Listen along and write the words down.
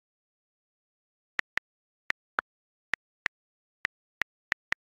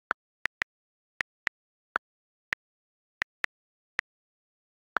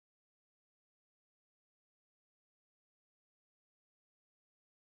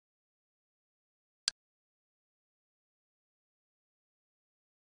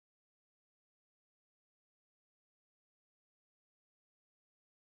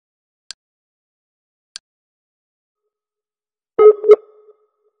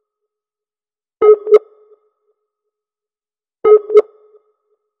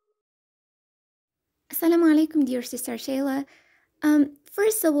Assalamu alaikum, dear sister Sheila.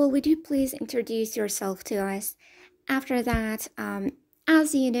 First of all, would you please introduce yourself to us? After that,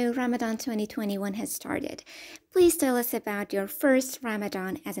 as you know, Ramadan 2021 has started. Please tell us about your first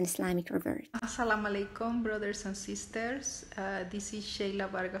Ramadan as an Islamic convert. Assalamu alaikum, brothers and sisters. This is Sheila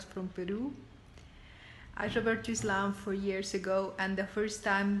Vargas from Peru. I converted to Islam 4 years ago, and the first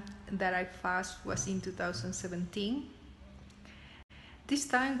time that I fast was in 2017. This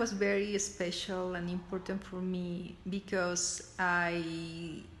time was very special and important for me because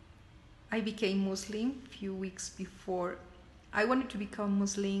I became Muslim a few weeks before. I wanted to become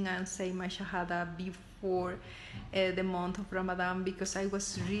Muslim and say my Shahada before the month of Ramadan because I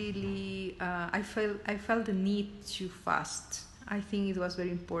was really I felt the need to fast. I think it was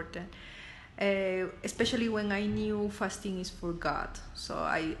very important, especially when I knew fasting is for God. So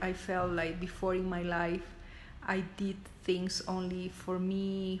I felt like before in my life I did things only for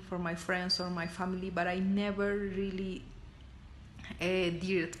me, for my friends or my family, but I never really did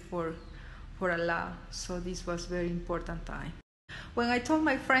it for Allah. So this was very important time. When I told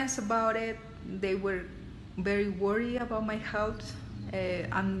my friends about it, they were very worried about my health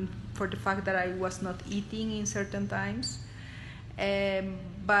and for the fact that I was not eating in certain times.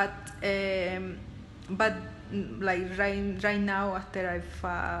 But like right now, after I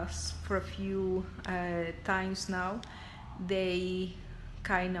fast for a few times now, they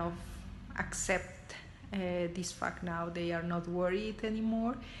kind of accept this fact now. They are not worried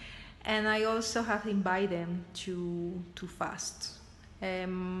anymore, and I also have invited them to fast.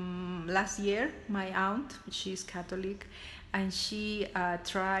 Last year, my aunt, she's Catholic, and she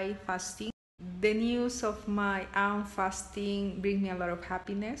tried fasting. The news of my aunt fasting bring me a lot of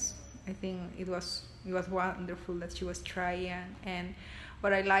happiness. I think it was wonderful that she was trying, and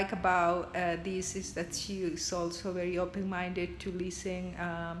what I like about this is that she is also very open-minded to listen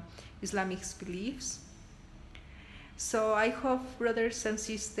Islamic beliefs. So I hope, brothers and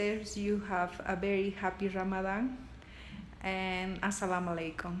sisters, you have a very happy Ramadan, and Assalamu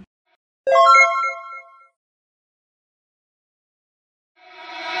alaikum.